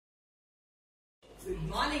Good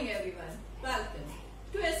morning everyone. Welcome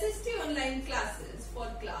to SST online classes for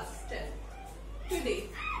class 10. Today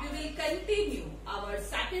we will continue our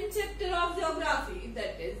second chapter of geography,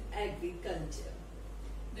 that is agriculture.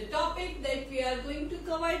 The topic that we are going to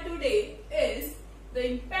cover today is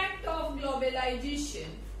the impact of globalization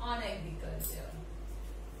on agriculture.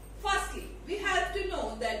 Firstly, we have to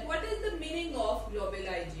know that what is the meaning of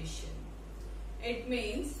globalization. It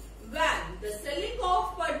means when the selling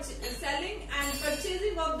and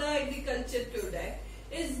purchasing of the agriculture product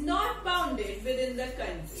is not bounded within the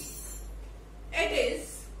country. It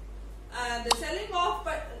is the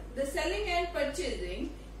selling and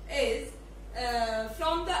purchasing is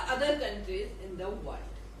from the other countries in the world.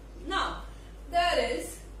 Now, there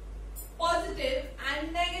is positive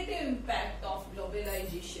and negative impact of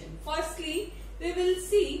globalization. Firstly, we will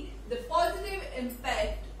see the positive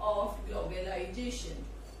impact of globalization.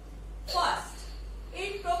 First,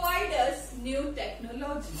 it provides us new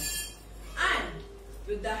technology, and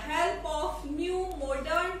with the help of new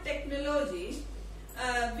modern technology,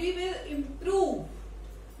 we will improve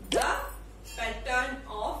the pattern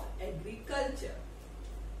of agriculture.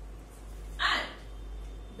 And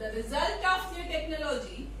the result of new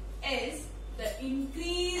technology is the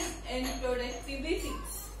increase in productivity.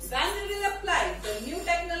 When we will apply the new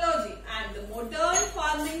technology and the modern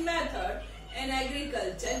farming method in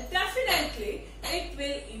agriculture, definitely it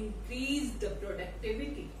will increase the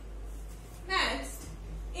productivity. Next,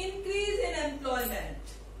 increase in employment.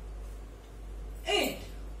 It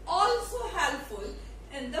also helpful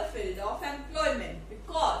in the field of employment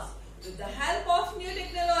because with the help of new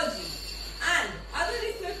technology and other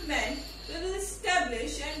equipment, we will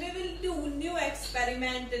establish and we will do new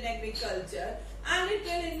experiment in agriculture, and it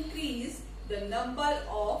will increase the number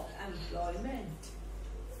of employment.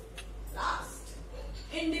 Last,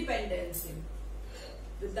 independence.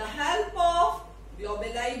 With the help of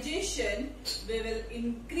globalization, we will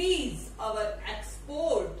increase our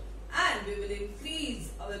export and we will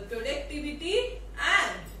increase our productivity,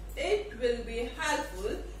 and it will be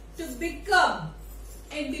helpful to become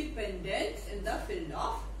independent in the field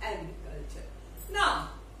of agriculture. Now,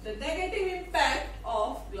 the negative impact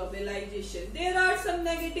of globalization. There are some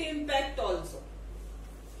negative impact also.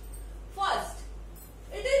 First,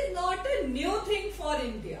 it is not a new thing for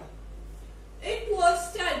India. It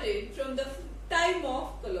was started from the time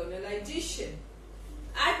of colonialization.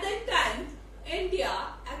 At that time, India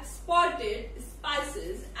exported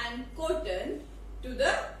spices and cotton to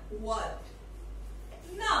the world.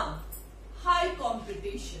 Now, high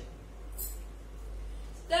competition.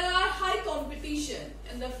 There are high competition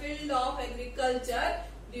in the field of agriculture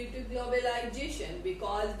due to globalization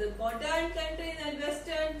because the modern countries and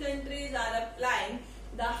Western countries are applying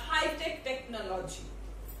the high-tech technology.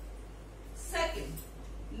 Second,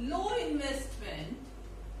 low investment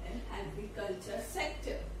in agriculture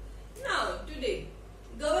sector. Now, today,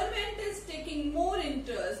 government is taking more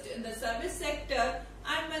interest in the service sector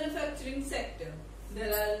and manufacturing sector.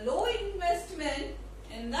 There are low investment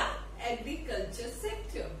in the agriculture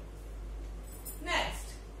sector. Next,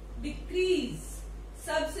 decrease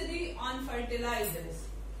subsidy on fertilizers,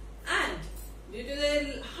 and due to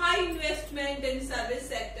the high investment in service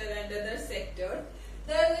sector and other sectors,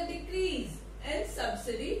 there is a decrease in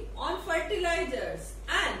subsidy on fertilizers,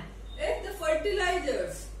 and if the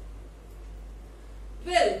fertilizers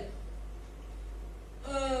will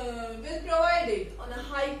provide it on a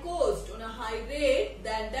high cost, on a high rate,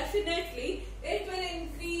 then definitely it will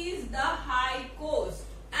increase the